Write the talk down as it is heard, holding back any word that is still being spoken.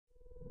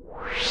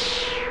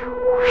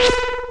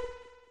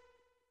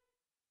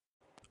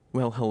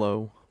Well,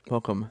 hello.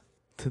 Welcome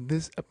to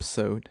this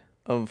episode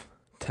of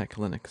Tech,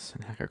 Linux,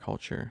 and Hacker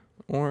Culture,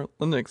 or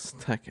Linux,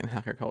 Tech, and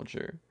Hacker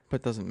Culture. But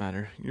it doesn't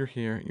matter. You're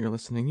here, you're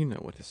listening, you know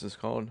what this is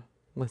called.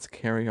 Let's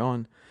carry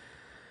on.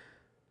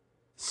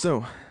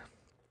 So,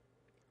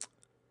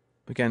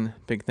 again,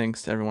 big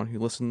thanks to everyone who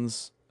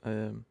listens.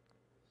 I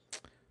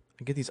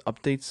get these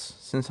updates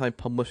since I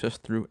publish this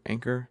through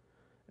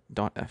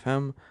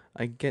Anchor.fm.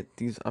 I get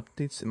these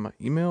updates in my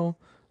email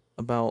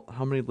about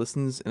how many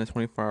listens in a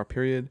 24-hour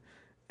period,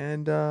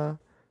 and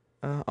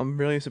I'm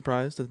really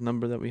surprised at the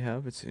number that we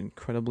have. It's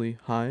incredibly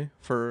high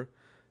for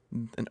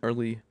an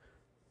early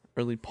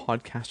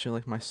podcaster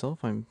like myself.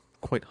 I'm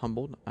quite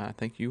humbled.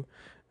 Thank you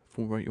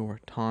for your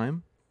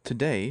time.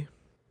 Today,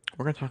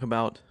 we're going to talk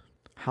about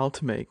how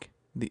to make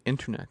the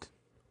internet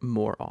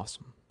more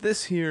awesome.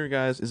 This here,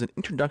 guys, is an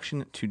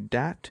introduction to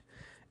DAT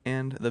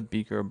and the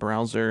Beaker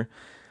browser.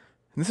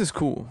 This is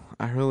cool.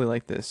 I really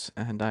like this,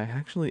 and I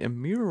actually am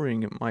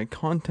mirroring my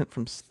content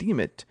from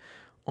Steemit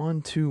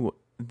onto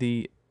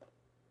the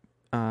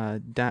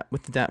DAT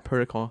with the DAT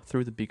protocol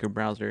through the Beaker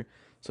browser.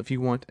 So if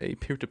you want a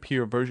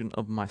peer-to-peer version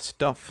of my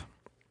stuff,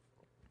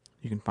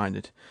 you can find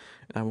it,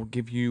 and I will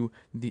give you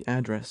the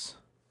address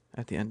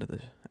at the end of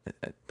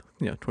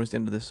towards the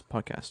end of this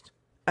podcast.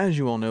 As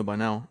you all know by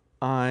now,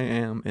 I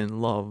am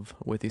in love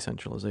with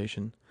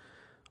decentralization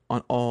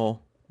on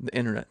all the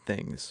internet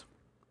things.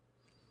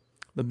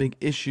 The big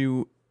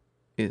issue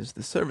is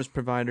the service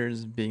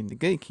providers being the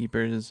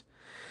gatekeepers.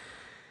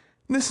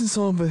 This is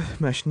solved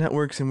with mesh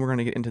networks, and we're going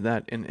to get into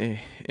that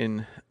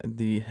in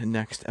the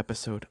next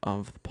episode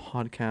of the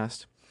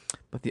podcast.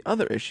 But the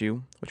other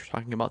issue, which we're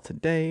talking about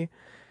today,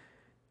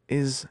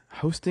 is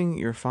hosting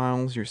your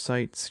files, your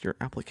sites, your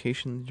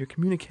applications, your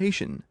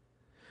communication.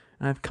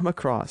 And I've come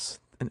across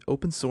an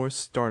open source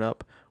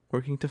startup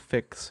working to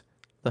fix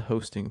the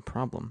hosting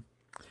problem.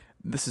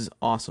 This is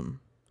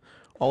awesome.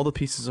 All the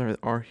pieces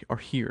are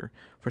here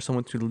for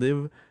someone to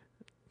live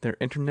their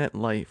internet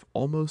life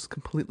almost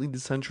completely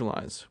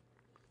decentralized.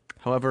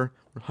 However,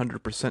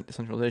 100%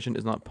 decentralization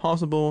is not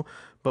possible,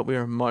 but we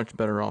are much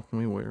better off than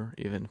we were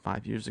even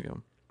 5 years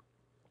ago.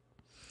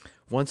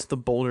 Once the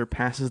boulder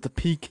passes the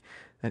peak,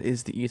 that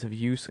is the ease of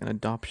use and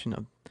adoption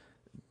of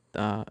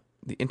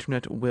the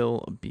internet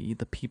will be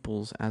the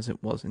people's as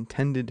it was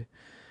intended.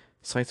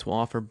 Sites will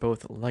offer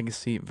both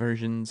legacy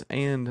versions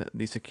and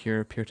the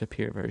secure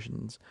peer-to-peer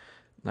versions.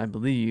 And I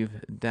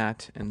believe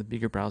DAT and the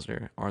Beaker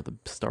browser are the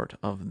start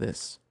of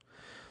this.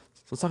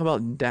 So let's talk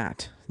about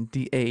DAT.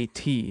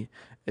 D-A-T.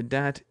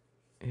 DAT,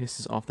 this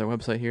is off their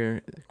website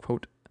here,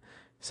 quote,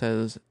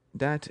 says,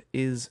 DAT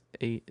is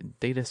a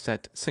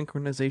dataset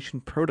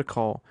synchronization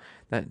protocol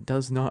that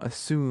does not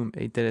assume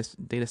a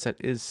dataset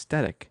is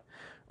static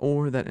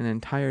or that an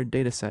entire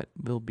dataset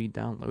will be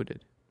downloaded.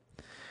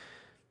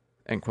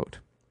 End quote.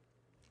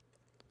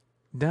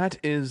 DAT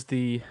is,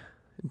 this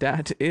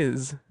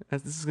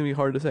is going to be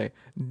hard to say,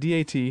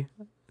 DAT,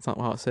 it's not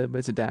how it's said, but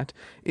it's a DAT,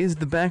 is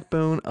the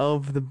backbone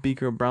of the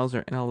Beaker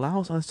browser and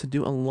allows us to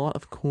do a lot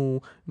of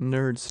cool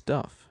nerd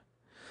stuff.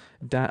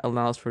 DAT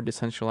allows for a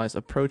decentralized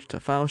approach to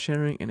file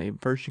sharing in a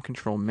version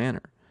control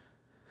manner.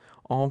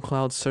 All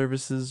cloud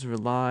services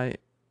rely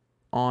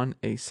on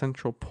a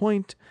central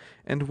point,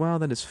 and while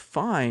that is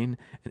fine,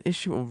 an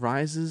issue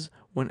arises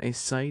when a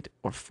site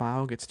or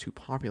file gets too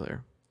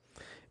popular.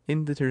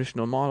 In the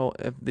traditional model,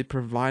 if the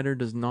provider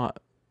does not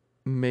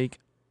make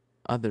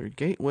other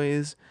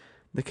gateways,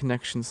 the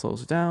connection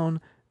slows down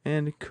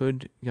and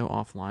could go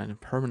offline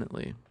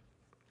permanently.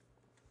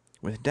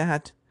 With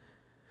DAT,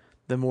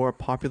 the more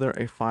popular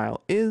a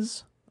file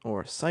is,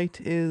 or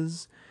site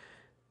is,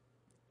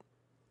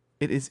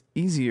 it is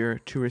easier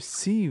to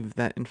receive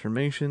that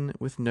information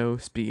with no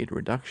speed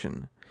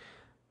reduction.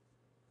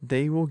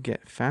 They will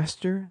get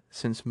faster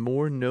since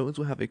more nodes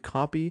will have a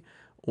copy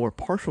or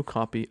partial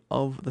copy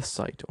of the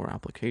site or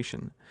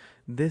application.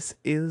 This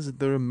is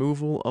the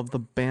removal of the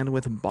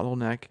bandwidth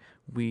bottleneck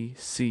we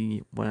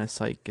see when a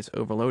site gets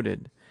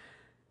overloaded.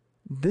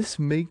 This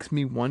makes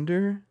me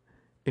wonder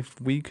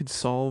if we could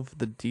solve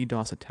the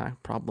DDoS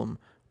attack problem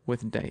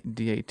with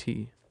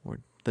DAT, or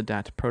the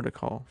DAT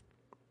protocol.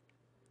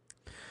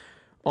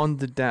 On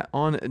DAT's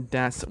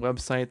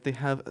website, they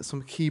have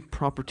some key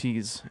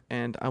properties,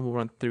 and I will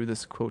run through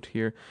this quote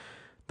here.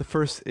 The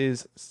first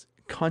is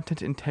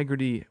content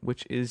integrity,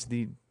 which is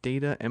the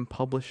data and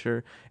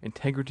publisher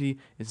integrity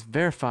is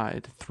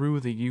verified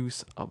through the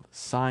use of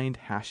signed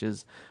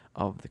hashes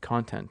of the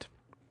content.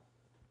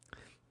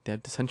 They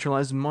have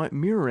decentralized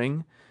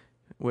mirroring,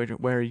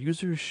 where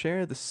users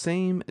share the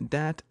same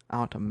DAT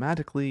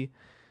automatically.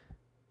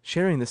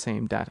 Sharing the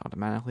same DAT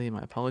automatically,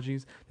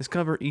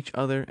 discover each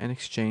other and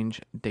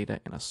exchange data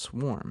in a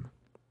swarm.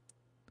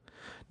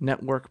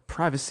 Network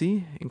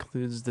privacy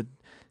includes the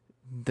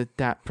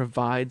DAT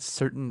provides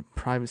certain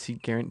privacy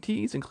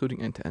guarantees, including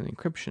end-to-end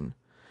encryption.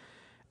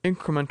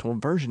 Incremental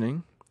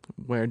versioning,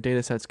 where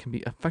datasets can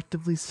be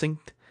effectively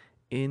synced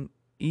in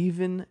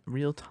even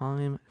real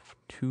time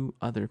to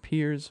other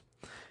peers.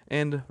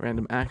 And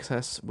random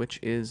access, which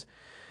is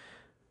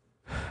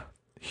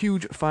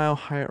huge file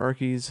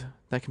hierarchies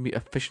that can be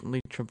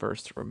efficiently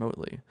traversed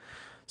remotely.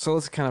 So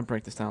let's kind of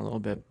break this down a little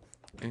bit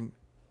and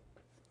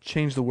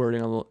change the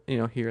wording a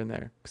little, here and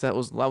there, because that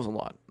was a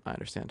lot. I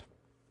understand.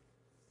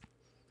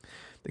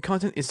 The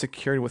content is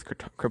secured with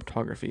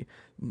cryptography,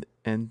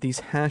 and these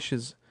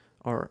hashes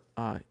are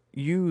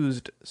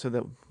used so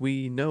that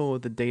we know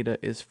the data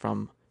is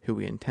from who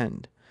we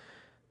intend.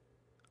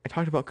 I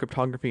talked about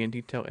cryptography in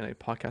detail in a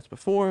podcast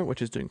before,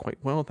 which is doing quite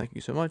well. Thank you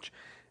so much,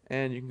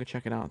 and you can go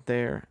check it out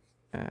there.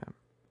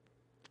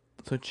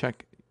 So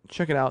check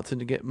it out to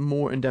get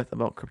more in depth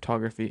about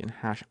cryptography and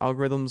hash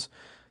algorithms.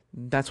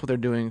 That's what they're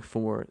doing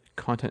for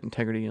content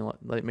integrity and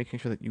like making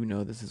sure that you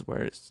know this is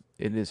where it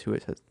is who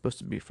it's supposed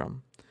to be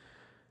from.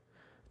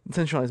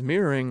 Decentralized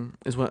mirroring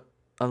is what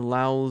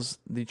allows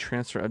the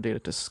transfer of data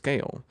to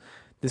scale.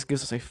 This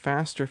gives us a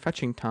faster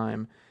fetching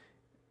time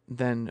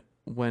than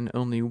when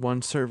only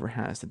one server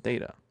has the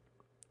data.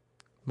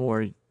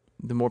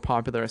 The more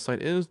popular a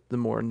site is, the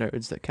more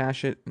nodes that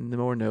cache it, and the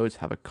more nodes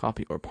have a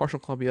copy or partial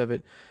copy of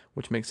it,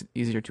 which makes it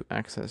easier to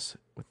access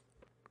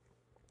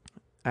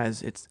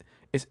as it's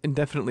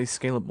indefinitely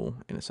scalable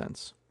in a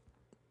sense.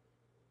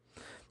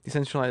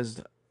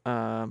 Decentralized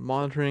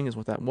monitoring is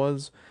what that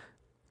was.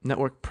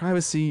 Network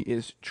privacy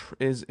is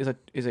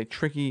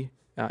tricky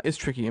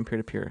in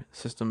peer-to-peer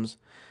systems,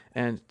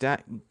 and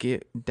that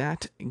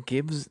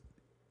gives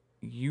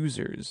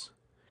users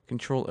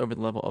control over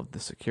the level of the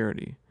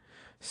security.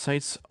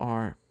 Sites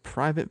are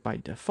private by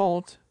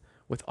default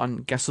with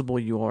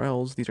unguessable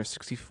URLs. These are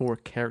 64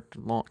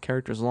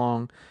 characters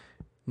long.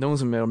 No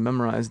one's gonna be able to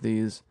memorize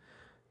these,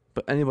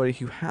 but anybody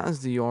who has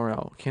the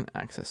URL can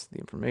access the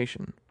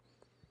information.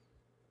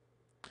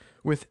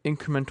 With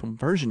incremental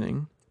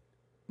versioning,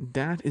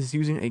 that is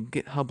using a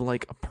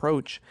GitHub-like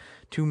approach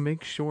to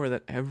make sure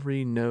that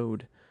every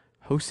node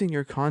hosting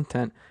your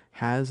content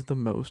has the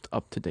most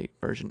up-to-date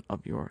version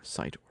of your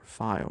site or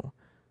file.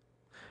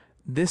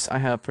 This I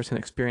have first-hand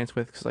experience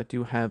with because I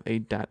do have a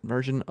DAT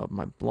version of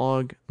my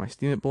blog, my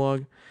Steemit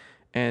blog,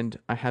 and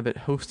I have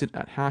it hosted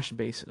at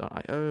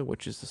hashbase.io,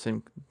 which is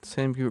the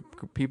same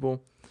group of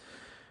people.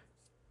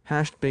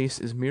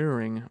 Hashbase is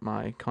mirroring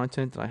my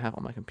content that I have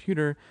on my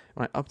computer.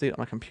 When I update on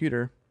my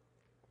computer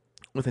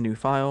with a new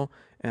file,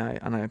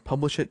 and I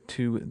publish it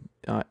to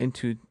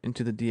into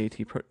the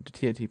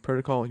DAT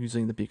protocol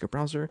using the Beaker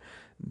browser,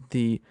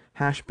 the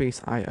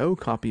Hashbase IO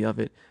copy of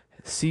it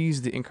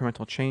sees the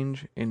incremental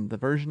change in the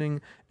versioning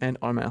and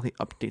automatically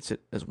updates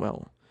it as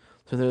well.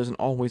 So there's an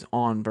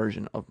always-on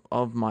version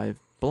of my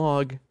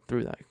blog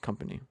through that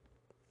company.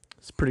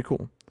 It's pretty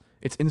cool.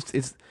 It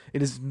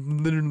is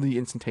literally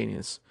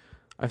instantaneous.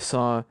 I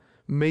saw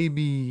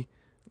maybe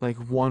like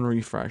one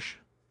refresh.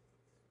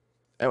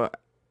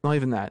 Not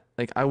even that.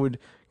 Like I would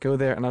go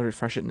there and I'd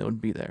refresh it and it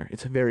would be there.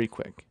 It's very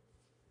quick.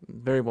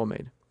 Very well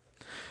made.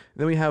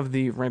 Then we have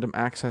the random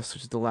access,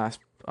 which is the last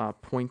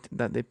point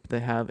that they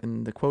have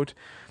in the quote.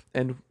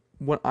 And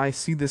what I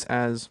see this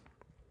as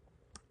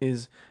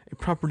is a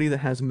property that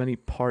has many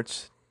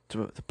parts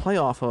to play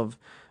off of.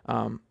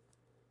 But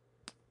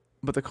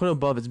the quote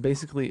above is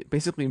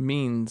basically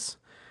means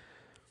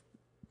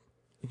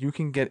you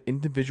can get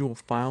individual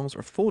files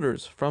or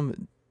folders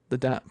from the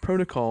DAT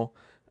protocol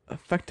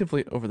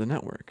effectively over the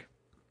network.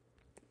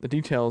 The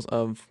details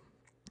of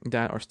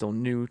that are still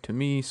new to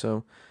me,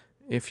 so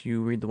if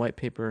you read the white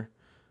paper,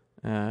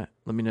 let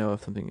me know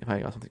if I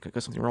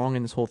got something wrong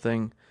in this whole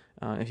thing.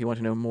 If you want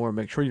to know more,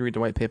 make sure you read the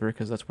white paper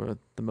because that's where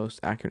the most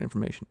accurate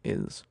information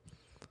is.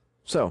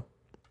 So,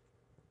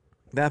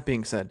 that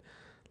being said,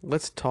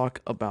 let's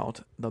talk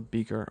about the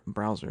Beaker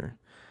browser.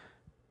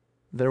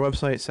 Their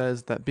website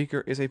says that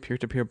Beaker is a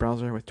peer-to-peer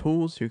browser with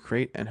tools to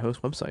create and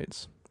host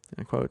websites.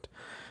 End quote.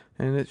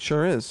 And it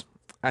sure is.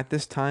 At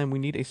this time, we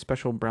need a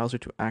special browser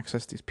to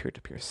access these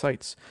peer-to-peer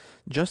sites.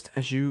 Just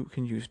as you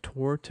can use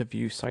Tor to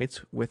view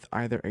sites with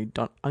either a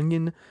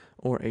 .onion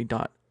or a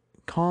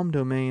 .com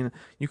domain,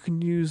 you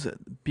can use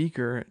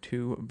Beaker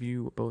to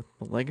view both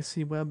the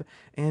legacy web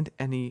and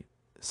any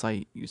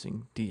site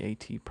using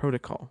DAT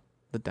protocol,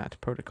 the DAT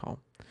protocol.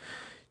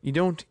 You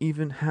don't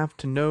even have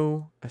to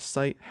know a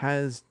site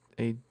has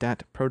a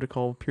DAT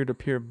protocol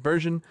peer-to-peer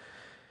version,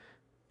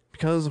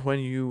 because when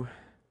you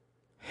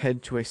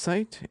head to a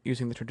site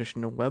using the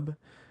traditional web,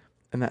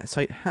 and that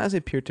site has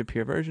a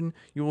peer-to-peer version,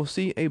 you will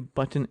see a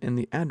button in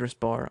the address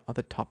bar at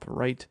the top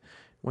right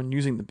when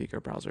using the Beaker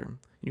browser.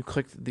 You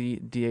click the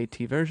DAT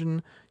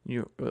version,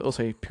 it'll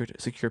say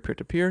secure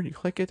peer-to-peer, you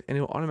click it, and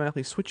it will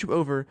automatically switch you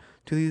over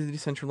to the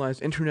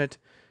decentralized internet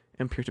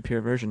and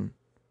peer-to-peer version.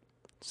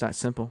 It's that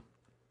simple.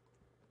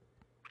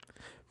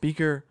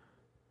 Beaker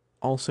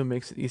also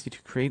makes it easy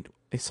to create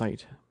a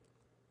site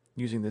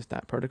using this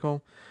DAT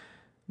protocol.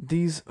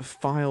 These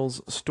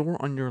files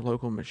store on your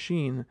local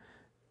machine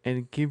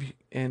and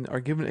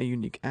are given a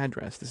unique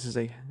address. This is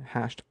a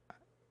hashed,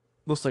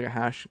 looks like a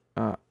hash.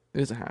 It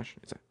is a hash.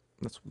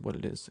 That's what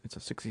it is. It's a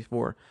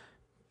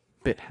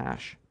 64-bit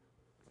hash,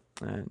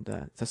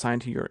 and it's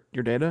assigned to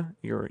your data,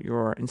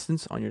 your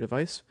instance on your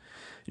device.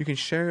 You can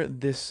share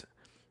this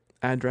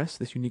address,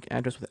 this unique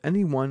address, with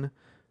anyone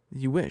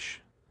you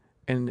wish.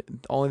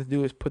 and all I have to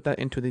do is put that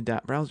into the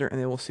DAT browser and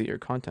they will see your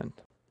content.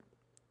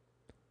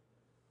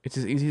 It's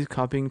as easy as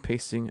copying and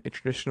pasting a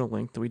traditional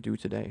link that we do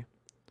today.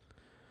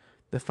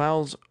 The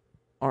files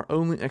are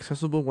only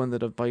accessible when the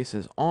device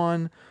is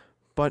on,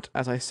 but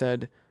as I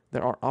said,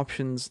 there are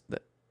options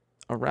that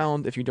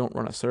around if you don't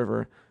run a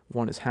server.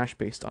 One is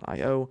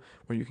hashbase.io,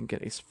 where you can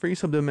get a free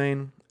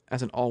subdomain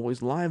as an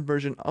always live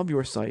version of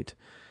your site.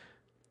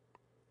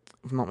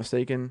 If I'm not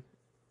mistaken,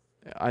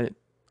 I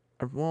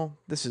know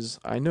this is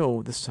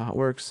how it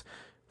works.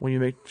 When you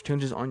make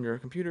changes on your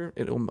computer,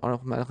 it will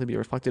automatically be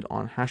reflected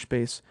on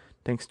Hashbase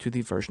thanks to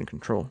the version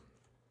control.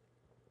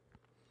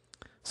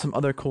 Some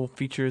other cool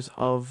features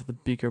of the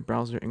Beaker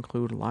browser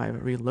include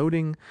live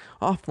reloading,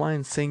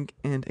 offline sync,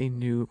 and a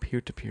new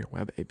peer-to-peer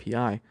web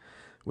API.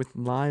 With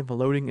live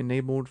loading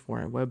enabled for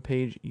a web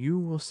page, you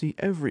will see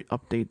every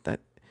update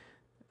that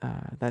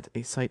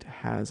a site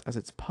has as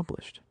it's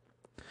published.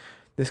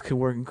 This could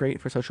work great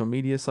for social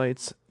media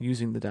sites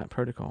using the DAT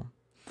protocol.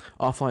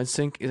 Offline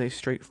sync is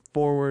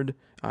straightforward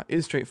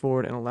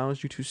and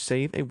allows you to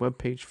save a web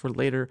page for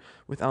later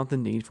without the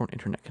need for an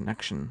internet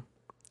connection.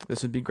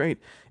 This would be great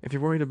if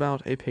you're worried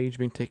about a page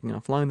being taken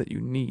offline that you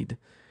need.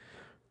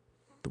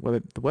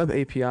 The web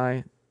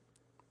API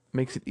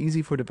makes it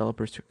easy for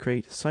developers to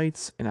create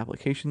sites and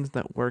applications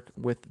that work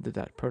with the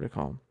DAT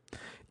protocol.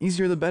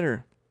 Easier the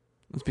better.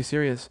 Let's be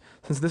serious.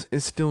 Since this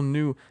is still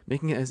new,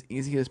 making it as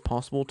easy as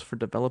possible for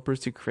developers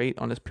to create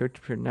on this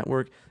peer-to-peer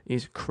network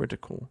is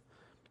critical.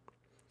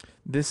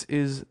 This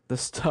is the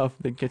stuff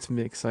that gets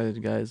me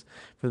excited, guys,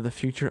 for the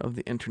future of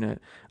the internet.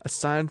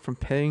 Aside from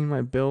paying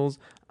my bills,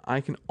 I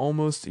can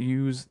almost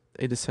use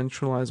a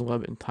decentralized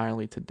web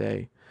entirely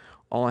today.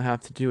 All I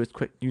have to do is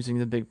quit using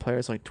the big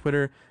players like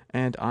Twitter,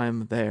 and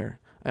I'm there.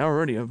 I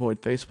already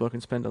avoid Facebook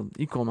and spend an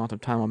equal amount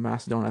of time on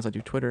Mastodon as I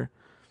do Twitter.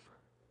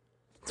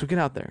 So get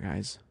out there,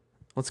 guys.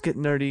 Let's get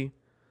nerdy.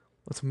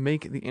 Let's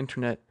make the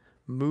internet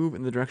move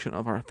in the direction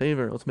of our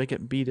favor. Let's make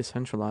it be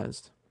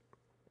decentralized.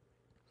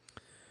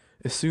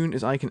 As soon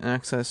as I can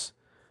access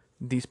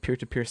these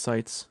peer-to-peer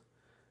sites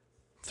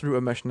through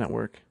a mesh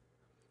network,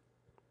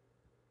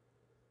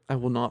 I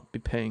will not be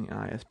paying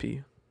an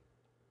ISP.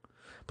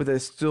 But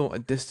there's still a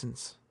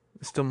distance.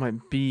 It still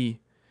might be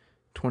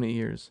 20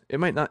 years. It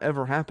might not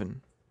ever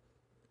happen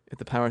if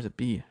the powers that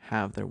be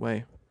have their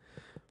way.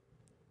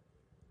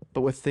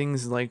 But with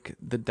things like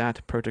the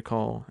DAT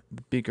protocol,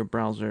 the Beaker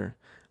browser,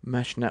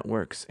 mesh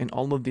networks, and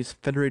all of these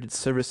federated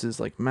services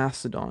like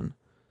Mastodon,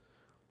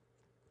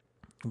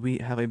 we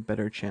have a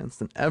better chance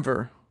than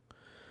ever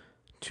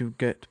to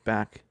get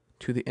back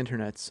to the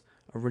internet's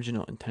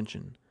original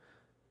intention.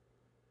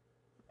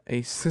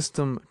 A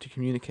system to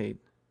communicate.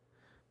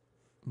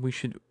 We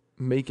should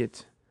make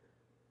it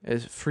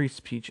as free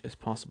speech as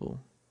possible.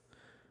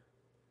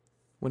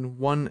 When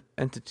one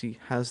entity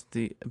has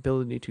the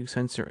ability to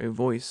censor a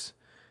voice,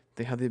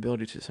 they have the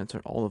ability to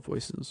censor all the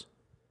voices.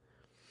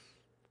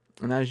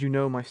 And as you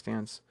know my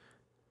stance,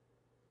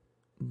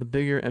 the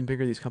bigger and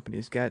bigger these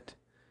companies get,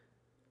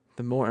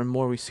 the more and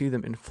more we see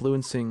them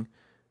influencing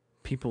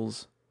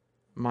people's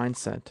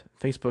mindset.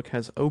 Facebook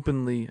has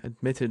openly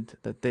admitted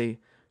that they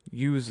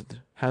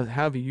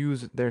have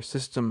used their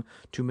system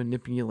to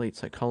manipulate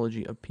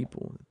psychology of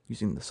people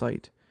using the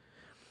site.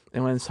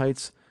 And when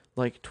sites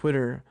like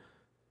Twitter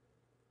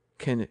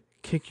can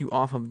kick you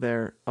off of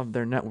their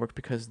network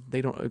because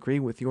they don't agree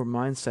with your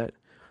mindset,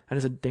 that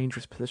is a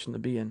dangerous position to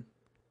be in.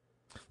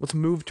 Let's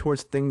move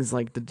towards things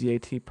like the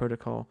DAT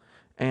protocol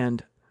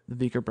and the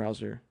Beaker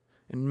browser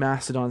and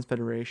Mastodon's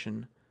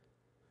federation,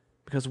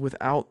 because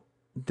without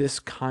this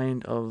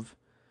kind of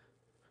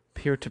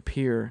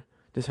peer-to-peer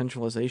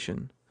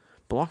decentralization,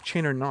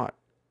 blockchain or not,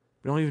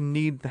 we don't even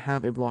need to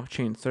have a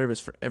blockchain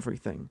service for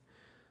everything.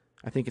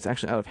 I think it's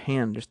actually out of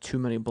hand. There's too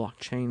many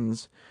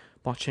blockchains.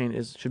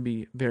 Blockchain should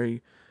be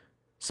very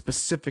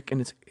specific in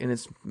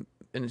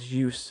its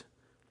use.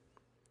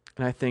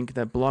 And I think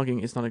that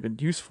blogging is not a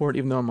good use for it,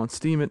 even though I'm on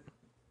Steemit.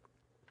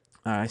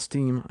 I use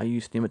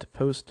Steemit to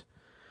post.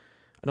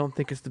 I don't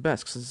think it's the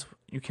best because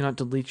you cannot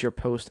delete your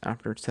post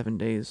after 7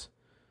 days.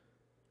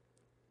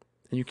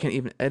 And you can't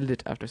even edit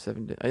it after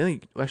 7 days. I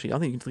don't think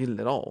you can delete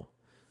it at all.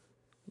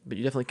 But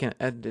you definitely can't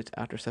edit it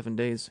after 7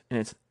 days, and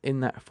it's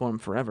in that form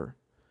forever.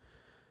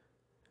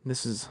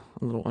 This is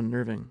a little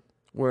unnerving.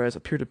 Whereas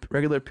a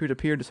regular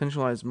peer-to-peer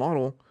decentralized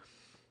model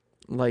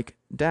like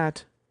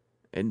DAT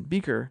and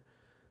Beaker,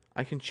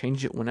 I can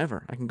change it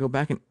whenever. I can go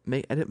back and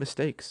edit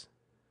mistakes.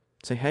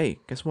 Say, hey,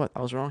 guess what?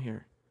 I was wrong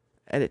here.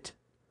 Edit.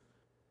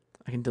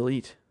 I can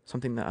delete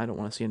something that I don't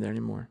want to see in there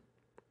anymore.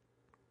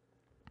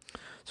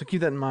 So keep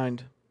that in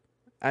mind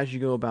as you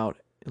go about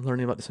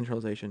learning about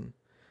decentralization.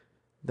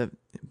 That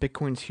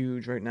Bitcoin's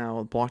huge right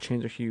now.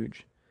 Blockchains are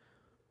huge.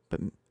 But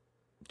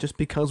just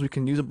because we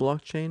can use a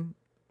blockchain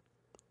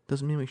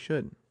doesn't mean we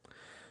should.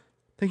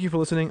 Thank you for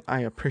listening. I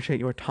appreciate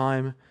your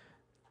time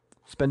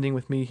spending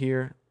with me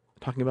here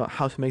talking about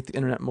how to make the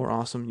internet more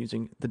awesome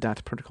using the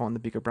DAT protocol in the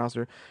Beaker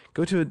browser.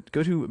 Go to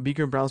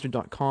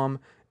beakerbrowser.com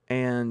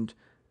and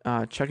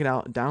check it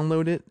out.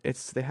 Download it.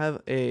 They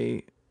have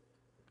a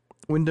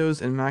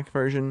Windows and Mac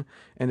version,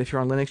 and if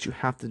you're on Linux, you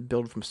have to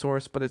build from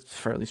source, but it's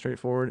fairly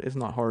straightforward. It's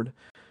not hard.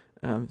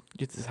 You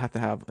just have to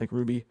have like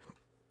Ruby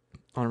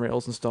on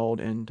Rails installed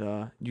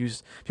and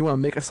use. If you want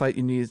to make a site,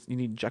 you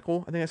need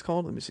Jekyll. I think it's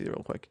called. Let me see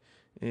real quick.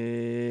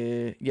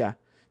 Yeah,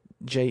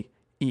 Jekyll.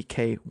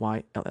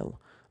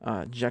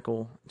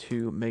 Jekyll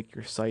to make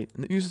your site.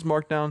 And it uses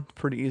Markdown.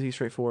 Pretty easy,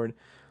 straightforward.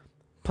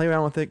 Play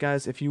around with it,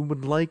 guys. If you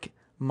would like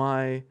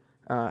my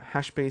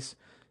Hashbase,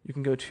 you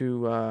can go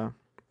to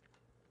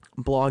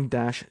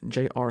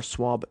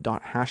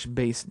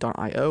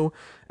blog-jrswab.hashbase.io,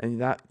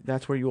 and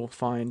that's where you will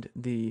find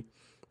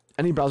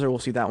any browser will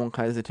see that one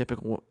as a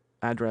typical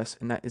address,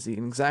 and that is the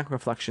exact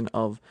reflection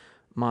of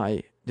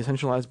my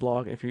decentralized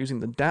blog. If you're using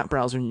the DApp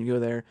browser and you go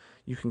there,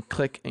 you can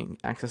click and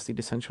access the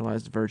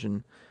decentralized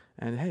version.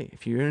 And hey,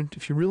 if you're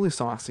really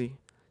saucy,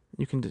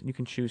 you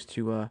can choose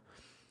to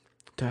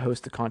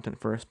host the content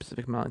for a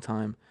specific amount of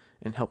time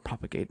and help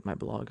propagate my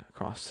blog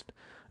across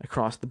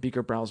the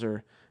Beaker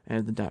browser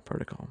and the DApp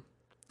protocol.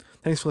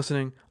 Thanks for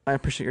listening. I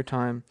appreciate your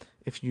time.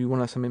 If you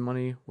want to send me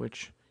money,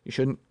 which you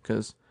shouldn't,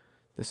 because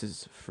this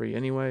is free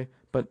anyway,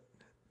 but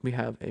we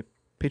have a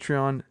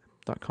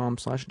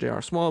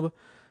patreon.com/jrswab,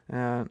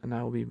 and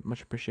that will be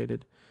much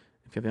appreciated.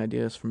 If you have any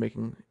ideas for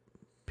making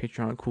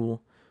Patreon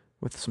cool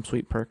with some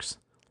sweet perks,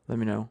 let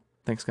me know.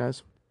 Thanks,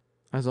 guys.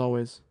 As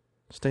always,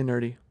 stay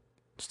nerdy,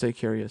 stay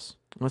curious.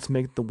 Let's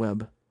make the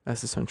web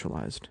as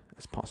decentralized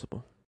as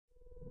possible.